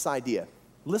God gets this idea.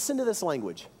 Listen to this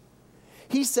language.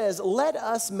 He says, let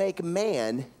us make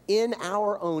man in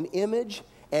our own image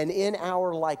and in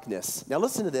our likeness. Now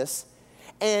listen to this.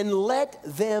 And let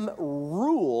them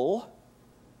rule.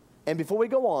 And before we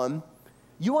go on,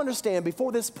 you understand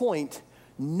before this point,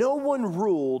 no one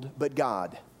ruled but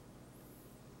God.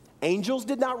 Angels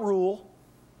did not rule.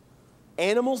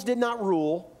 Animals did not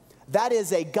rule. That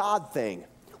is a God thing,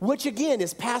 which again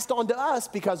is passed on to us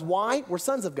because why? We're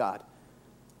sons of God.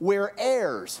 We're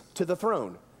heirs to the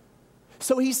throne.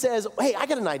 So he says, hey, I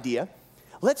got an idea.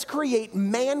 Let's create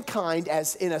mankind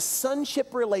as in a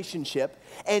sonship relationship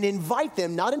and invite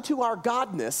them not into our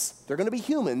godness, they're going to be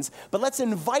humans, but let's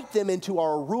invite them into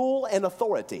our rule and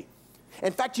authority.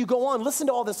 In fact, you go on, listen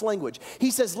to all this language. He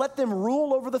says, let them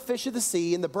rule over the fish of the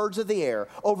sea and the birds of the air,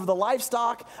 over the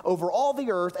livestock, over all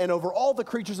the earth, and over all the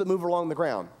creatures that move along the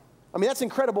ground. I mean, that's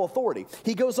incredible authority.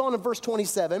 He goes on in verse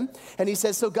 27, and he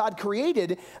says, so God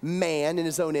created man in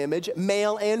his own image,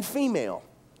 male and female.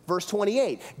 Verse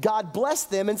 28, God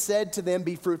blessed them and said to them,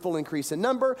 be fruitful, increase in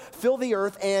number, fill the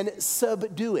earth, and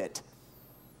subdue it.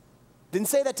 Didn't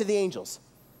say that to the angels.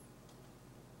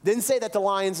 Didn't say that to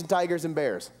lions and tigers and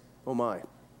bears. Oh my,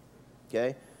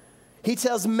 okay? He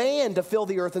tells man to fill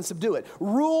the earth and subdue it.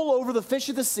 Rule over the fish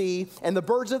of the sea and the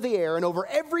birds of the air and over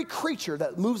every creature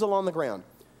that moves along the ground.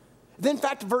 Then, in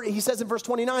fact, he says in verse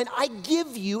 29, I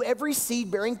give you every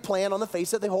seed-bearing plant on the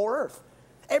face of the whole earth.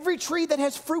 Every tree that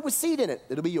has fruit with seed in it,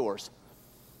 it'll be yours.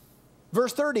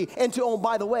 Verse 30, and to, oh,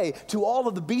 by the way, to all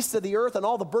of the beasts of the earth and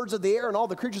all the birds of the air and all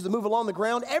the creatures that move along the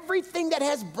ground, everything that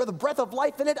has the breath of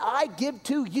life in it, I give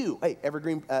to you. Hey,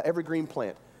 every green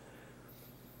plant.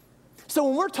 So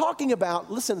when we're talking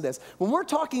about, listen to this, when we're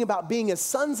talking about being as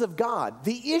sons of God,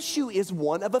 the issue is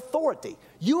one of authority.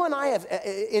 You and I have,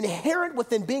 inherent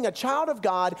within being a child of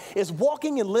God is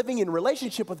walking and living in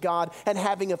relationship with God and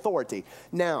having authority.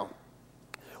 Now,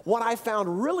 what I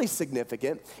found really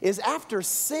significant is after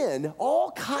sin,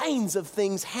 all kinds of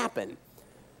things happen.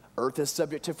 Earth is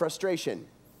subject to frustration.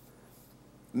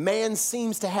 Man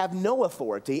seems to have no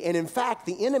authority, and in fact,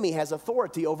 the enemy has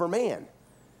authority over man.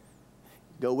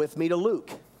 Go with me to Luke.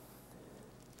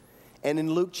 And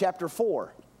in Luke chapter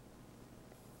 4,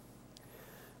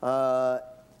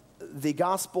 the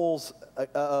Gospels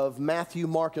of Matthew,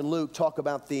 Mark, and Luke talk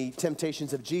about the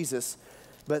temptations of Jesus,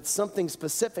 but something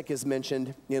specific is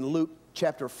mentioned in Luke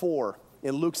chapter 4,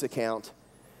 in Luke's account.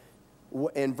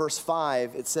 In verse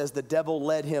 5, it says, the devil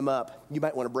led him up. You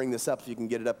might want to bring this up if you can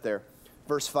get it up there.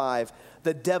 Verse 5,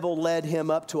 the devil led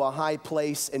him up to a high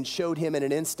place and showed him in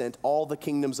an instant all the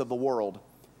kingdoms of the world.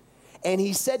 And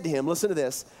he said to him, listen to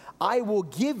this, I will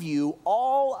give you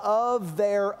all of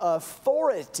their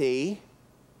authority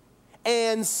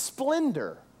and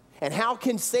splendor. And how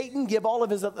can Satan give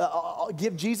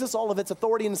give Jesus all of its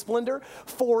authority and splendor?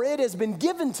 For it has been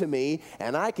given to me,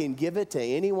 and I can give it to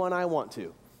anyone I want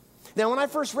to. Now, when I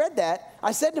first read that,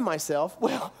 I said to myself,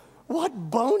 well, what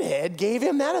bonehead gave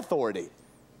him that authority?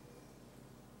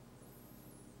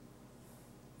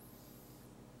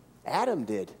 Adam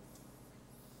did.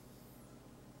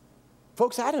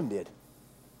 Folks, Adam did.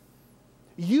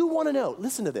 You want to know,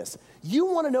 listen to this. You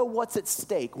want to know what's at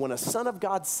stake when a son of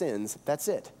God sins, that's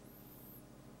it.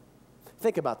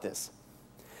 Think about this.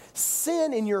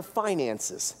 Sin in your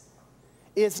finances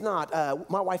is not,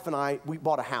 my wife and I, we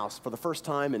bought a house for the first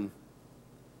time in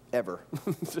ever.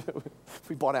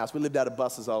 We bought a house. We lived out of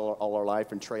buses all our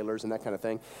life and trailers and that kind of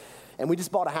thing. And we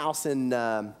just bought a house in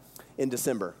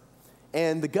December.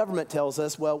 And the government tells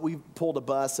us, well, we've pulled a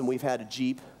bus and we've had a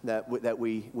Jeep that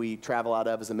we travel out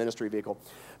of as a ministry vehicle.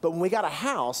 But when we got a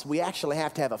house, we actually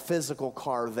have to have a physical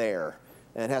car there.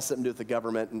 And it has something to do with the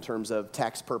government in terms of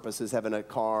tax purposes, having a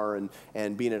car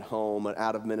and being at home and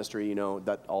out of ministry, you know,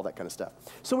 all that kind of stuff.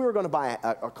 So we were going to buy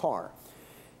a car.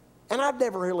 And I've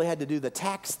never really had to do the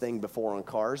tax thing before on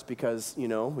cars because, you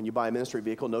know, when you buy a ministry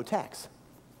vehicle, no tax.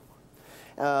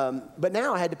 But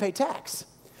now I had to pay tax.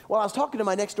 Well, I was talking to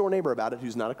my next door neighbor about it,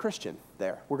 who's not a Christian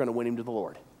there. We're going to win him to the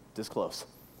Lord, this close.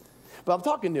 But I'm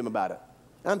talking to him about it.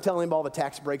 I'm telling him all the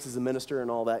tax breaks as a minister and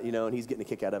all that, you know, and he's getting a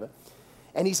kick out of it.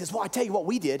 And he says, well, I tell you what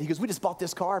we did. He goes, we just bought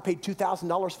this car, paid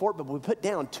 $2,000 for it, but we put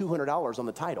down $200 on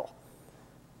the title.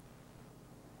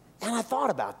 And I thought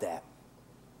about that.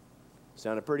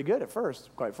 Sounded pretty good at first,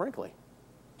 quite frankly.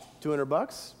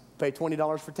 $200, pay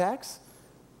 $20 for tax.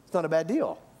 It's not a bad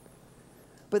deal.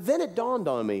 But then it dawned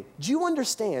on me, do you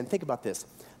understand, think about this,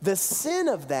 the sin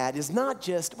of that is not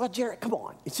just, well, Jared, come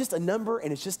on. It's just a number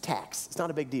and it's just tax. It's not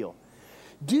a big deal.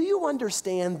 Do you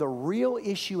understand the real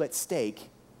issue at stake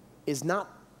is not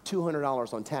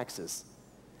 $200 on taxes?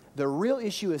 The real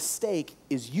issue at stake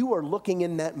is you are looking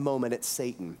in that moment at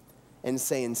Satan and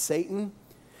saying, Satan,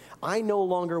 I no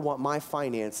longer want my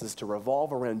finances to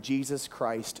revolve around Jesus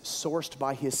Christ, sourced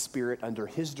by his Spirit, under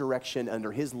his direction,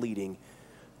 under his leading.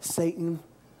 Satan,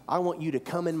 I want you to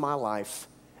come in my life,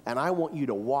 and I want you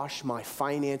to wash my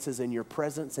finances in your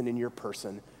presence and in your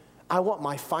person. I want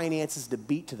my finances to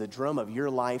beat to the drum of your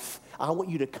life. I want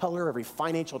you to color every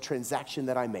financial transaction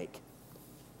that I make.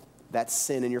 That's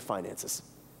sin in your finances.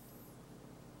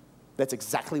 That's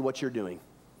exactly what you're doing.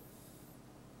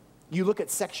 You look at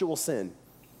sexual sin.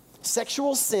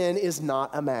 Sexual sin is not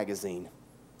a magazine.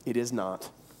 It is not.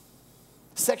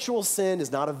 Sexual sin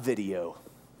is not a video.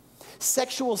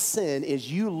 Sexual sin is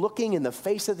you looking in the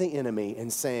face of the enemy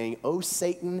and saying, "Oh,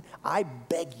 Satan, I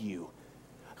beg you.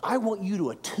 I want you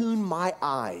to attune my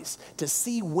eyes to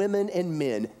see women and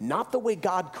men, not the way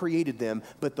God created them,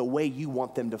 but the way you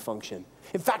want them to function.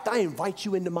 In fact, I invite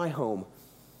you into my home.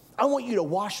 I want you to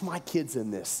wash my kids in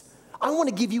this. I want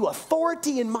to give you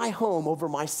authority in my home over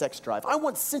my sex drive. I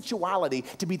want sensuality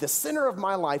to be the center of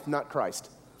my life, not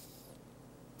Christ."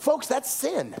 Folks, that's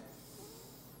sin.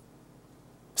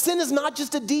 Sin is not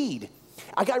just a deed.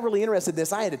 I got really interested in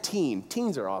this. I had a teen.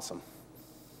 Teens are awesome.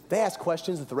 They ask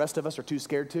questions that the rest of us are too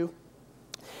scared to.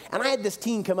 And I had this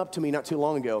teen come up to me not too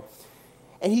long ago,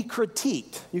 and he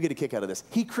critiqued, you get a kick out of this,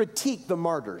 he critiqued the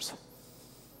martyrs.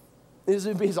 He's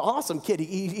an awesome kid.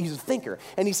 He's a thinker.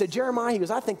 And he said, "Jeremiah," he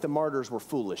goes, "I think the martyrs were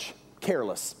foolish,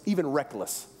 careless, even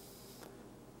reckless."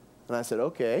 And I said,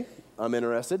 "Okay, I'm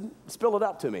interested. Spill it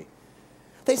out to me."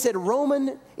 They said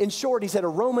in short, he said, a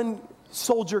Roman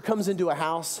soldier comes into a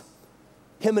house.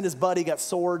 Him and his buddy got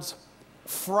swords.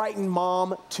 Frightened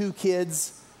mom, 2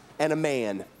 kids, and a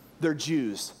man. They're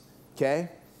Jews, okay?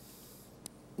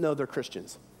 No, they're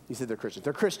Christians. He said they're Christians.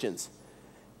 They're Christians.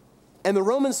 And the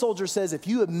Roman soldier says, "If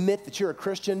you admit that you're a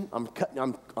Christian,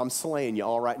 I'm slaying you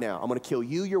all right now. I'm going to kill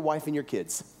you, your wife, and your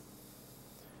kids."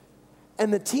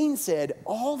 And the teen said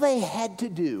all they had to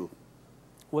do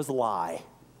was lie.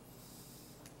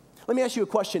 Let me ask you a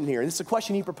question here. This is a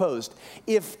question he proposed.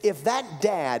 If that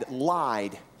dad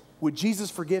lied, would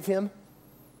Jesus forgive him?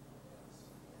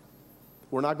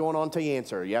 We're not going on until you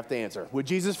answer. You have to answer. Would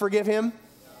Jesus forgive him?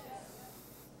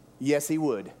 Yes, he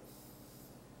would.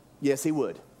 Yes, he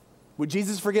would. Would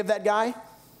Jesus forgive that guy?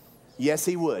 Yes,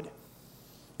 he would.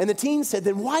 And the teen said,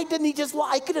 then why didn't he just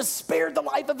lie? He could have spared the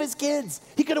life of his kids.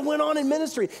 He could have went on in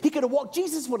ministry. He could have walked.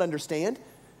 Jesus would understand.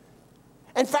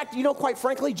 In fact, quite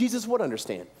frankly, Jesus would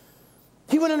understand.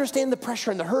 He would understand the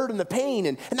pressure and the hurt and the pain.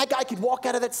 And that guy could walk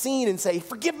out of that scene and say,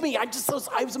 "Forgive me. I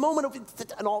was a moment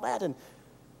of," and all that. And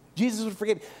Jesus would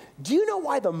forgive. Do you know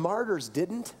why the martyrs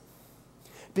didn't?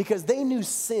 Because they knew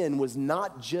sin was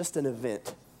not just an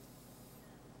event.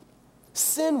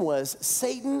 Sin was,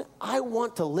 "Satan, I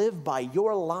want to live by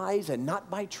your lies and not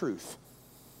by truth."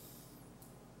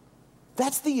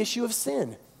 That's the issue of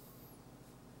sin.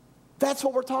 That's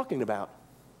what we're talking about.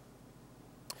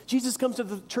 Jesus comes to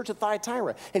the church at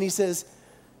Thyatira and he says,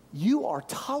 "You are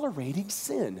tolerating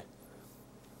sin."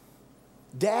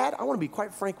 Dad, I want to be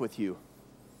quite frank with you.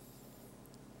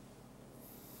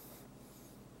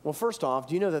 Well, first off,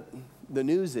 do you know that the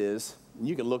news is, and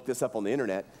you can look this up on the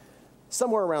internet,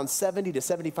 somewhere around 70 to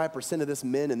 75% of this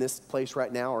men in this place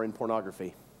right now are in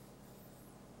pornography.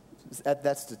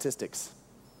 That's statistics,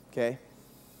 okay?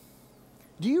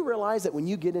 Do you realize that when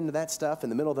you get into that stuff in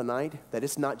the middle of the night, that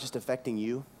it's not just affecting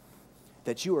you?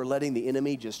 That you are letting the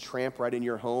enemy just tramp right in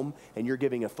your home and you're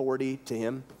giving authority to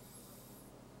him?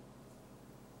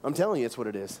 I'm telling you, it's what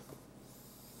it is.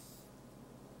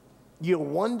 You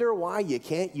wonder why you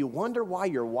can't. You wonder why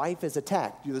your wife is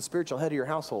attacked. You're the spiritual head of your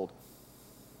household.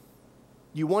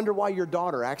 You wonder why your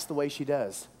daughter acts the way she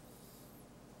does.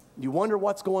 You wonder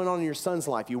what's going on in your son's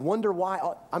life. You wonder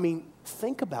why.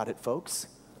 Think about it, folks.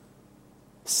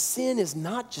 Sin is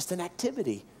not just an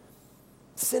activity.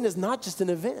 Sin is not just an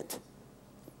event.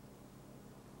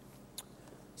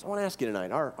 So I want to ask you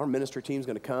tonight, our ministry team is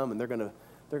going to come and they're going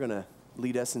to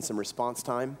lead us in some response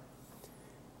time.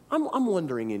 I'm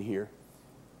wondering in here,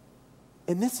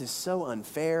 and this is so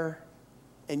unfair,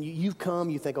 and you come,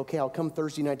 you think, okay, I'll come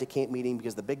Thursday night to camp meeting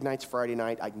because the big night's Friday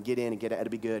night. I can get in and get out.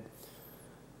 It'll be good.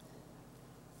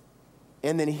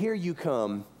 And then here you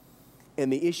come,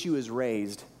 and the issue is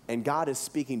raised, and God is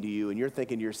speaking to you, and you're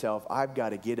thinking to yourself, I've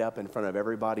got to get up in front of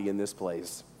everybody in this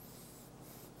place.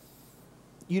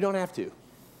 You don't have to.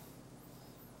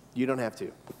 You don't have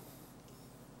to.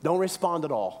 Don't respond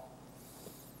at all.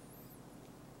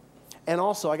 And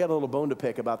also, I got a little bone to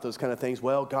pick about those kind of things.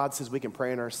 Well, God says we can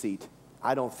pray in our seat.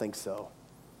 I don't think so.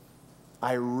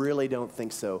 I really don't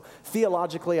think so.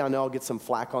 Theologically, I know I'll get some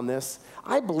flack on this.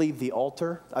 I believe the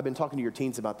altar, I've been talking to your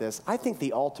teens about this, I think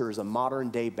the altar is a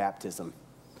modern day baptism.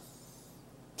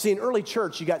 See, in early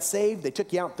church, you got saved, they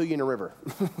took you out and threw you in a river.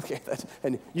 Okay,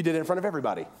 and you did it in front of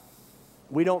everybody.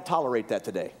 We don't tolerate that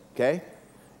today, okay?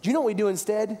 Do you know what we do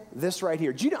instead? This right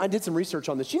here. I did some research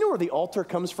on this. Do you know where the altar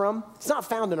comes from? It's not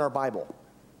found in our Bible.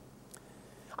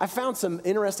 I found some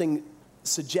interesting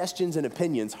suggestions and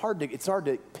opinions. It's hard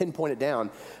to pinpoint it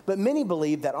down. But many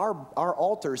believe that our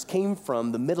altars came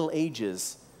from the Middle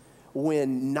Ages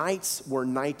when knights were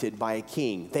knighted by a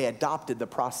king. They adopted the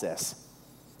process.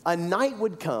 A knight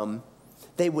would come,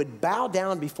 they would bow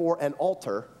down before an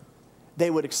altar,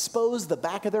 they would expose the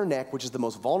back of their neck, which is the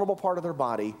most vulnerable part of their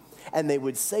body, and they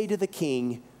would say to the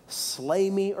king,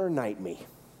 slay me or knight me.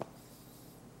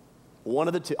 One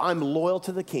of the two. I'm loyal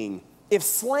to the king. If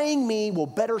slaying me will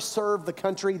better serve the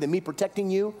country than me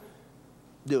protecting you,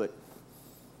 do it.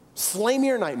 Slay me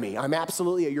or knight me. I'm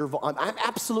absolutely at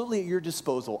your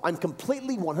disposal. I'm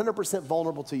completely 100%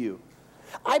 vulnerable to you.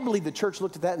 I believe the church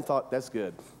looked at that and thought, that's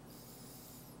good.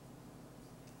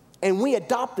 And we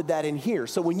adopted that in here.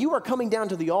 So when you are coming down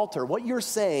to the altar, what you're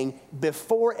saying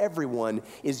before everyone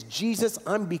is, Jesus,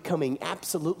 I'm becoming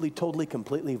absolutely, totally,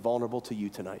 completely vulnerable to you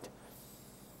tonight.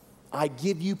 I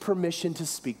give you permission to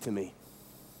speak to me.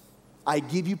 I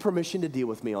give you permission to deal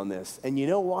with me on this. And you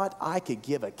know what? I could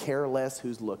give a care less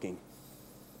who's looking.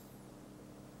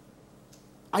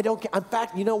 I don't care. In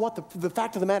fact, you know what? The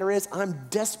fact of the matter is, I'm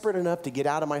desperate enough to get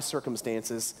out of my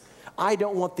circumstances. I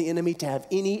don't want the enemy to have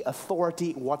any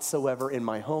authority whatsoever in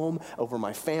my home, over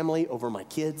my family, over my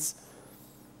kids.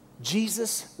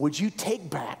 Jesus, would you take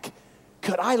back?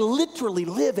 Could I literally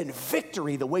live in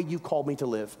victory the way you called me to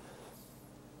live?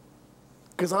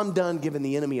 Because I'm done giving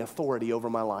the enemy authority over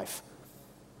my life.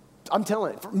 I'm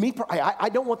telling it, for me, I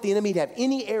don't want the enemy to have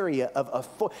any area of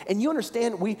authority. And you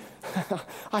understand,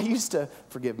 I used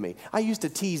to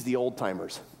tease the old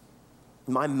timers.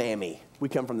 My mammy, we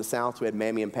come from the South, we had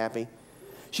Mammy and Pappy.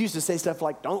 She used to say stuff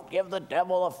like, don't give the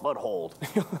devil a foothold.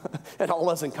 And all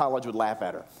of us in college would laugh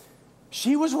at her.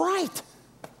 She was right.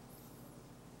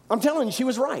 I'm telling you, she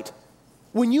was right.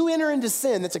 When you enter into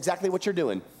sin, that's exactly what you're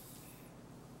doing.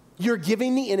 You're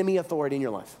giving the enemy authority in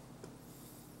your life.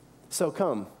 So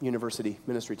come, university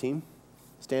ministry team.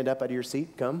 Stand up out of your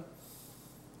seat, come.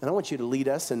 And I want you to lead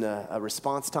us in a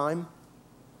response time.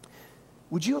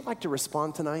 Would you like to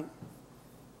respond tonight?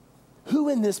 Who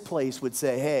in this place would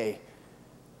say, hey,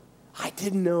 I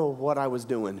didn't know what I was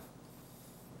doing.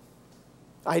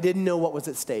 I didn't know what was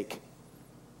at stake.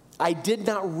 I did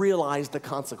not realize the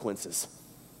consequences.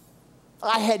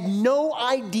 I had no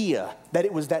idea that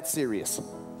it was that serious.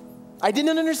 I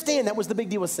didn't understand that was the big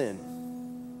deal with sin.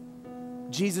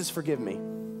 Jesus, forgive me.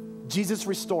 Jesus,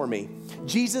 restore me.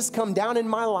 Jesus, come down in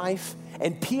my life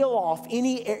and peel off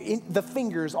the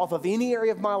fingers off of any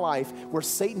area of my life where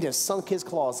Satan has sunk his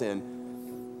claws in.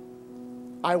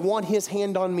 I want his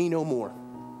hand on me no more.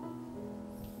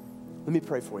 Let me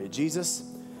pray for you. Jesus,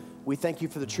 we thank you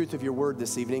for the truth of your word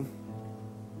this evening.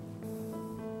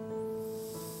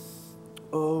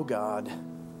 Oh, God.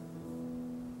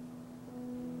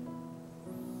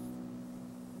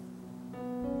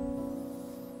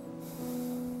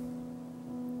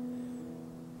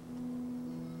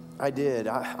 I did.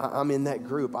 I'm in that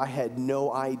group. I had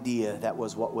no idea that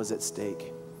was what was at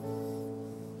stake.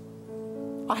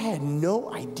 I had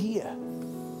no idea.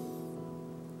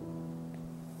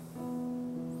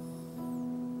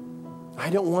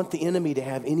 I don't want the enemy to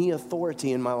have any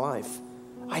authority in my life.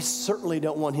 I certainly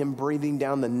don't want him breathing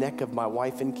down the neck of my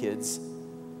wife and kids.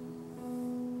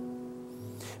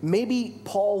 Maybe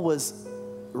Paul was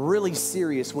really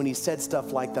serious when he said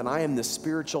stuff like that. I am the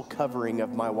spiritual covering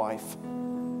of my wife.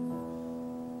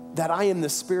 That I am the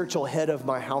spiritual head of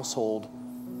my household.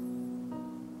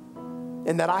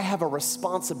 And that I have a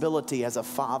responsibility as a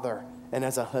father and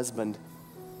as a husband.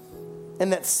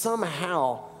 And that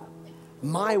somehow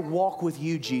my walk with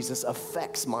you, Jesus,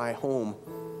 affects my home.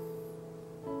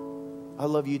 I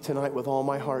love you tonight with all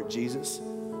my heart, Jesus.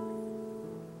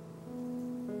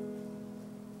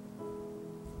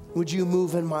 Would you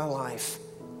move in my life?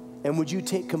 And would you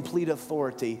take complete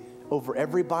authority over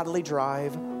every bodily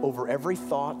drive, over every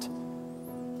thought,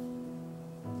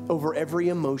 over every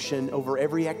emotion, over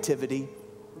every activity?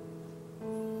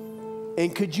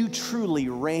 And could you truly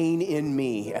reign in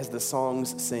me as the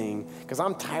songs sing? Because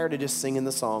I'm tired of just singing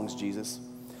the songs, Jesus.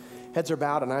 Heads are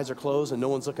bowed and eyes are closed and no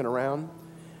one's looking around.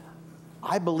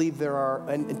 I believe there are,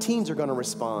 and teens are going to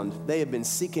respond. They have been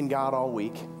seeking God all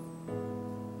week.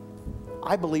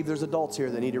 I believe there's adults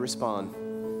here that need to respond.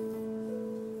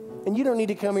 And you don't need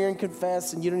to come here and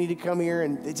confess, and you don't need to come here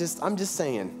and I'm just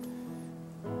saying.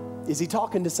 Is he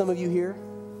talking to some of you here?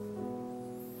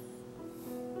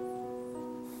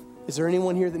 Is there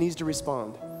anyone here that needs to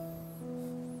respond?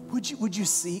 Would you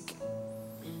seek?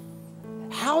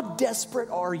 How desperate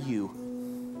are you?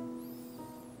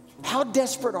 How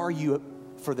desperate are you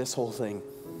for this whole thing?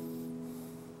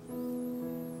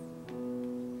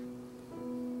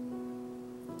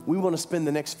 We want to spend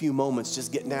the next few moments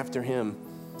just getting after him.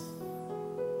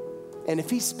 And if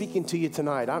he's speaking to you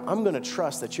tonight, I'm going to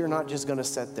trust that you're not just going to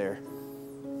sit there.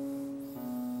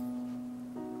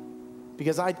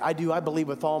 Because I believe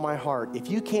with all my heart, if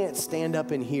you can't stand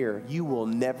up in here, you will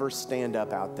never stand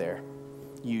up out there.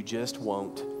 You just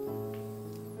won't.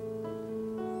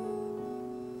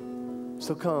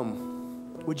 So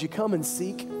come. Would you come and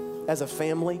seek as a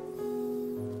family?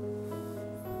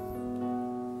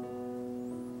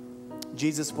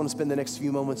 Jesus, want to spend the next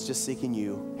few moments just seeking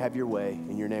you. Have your way.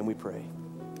 In your name we pray.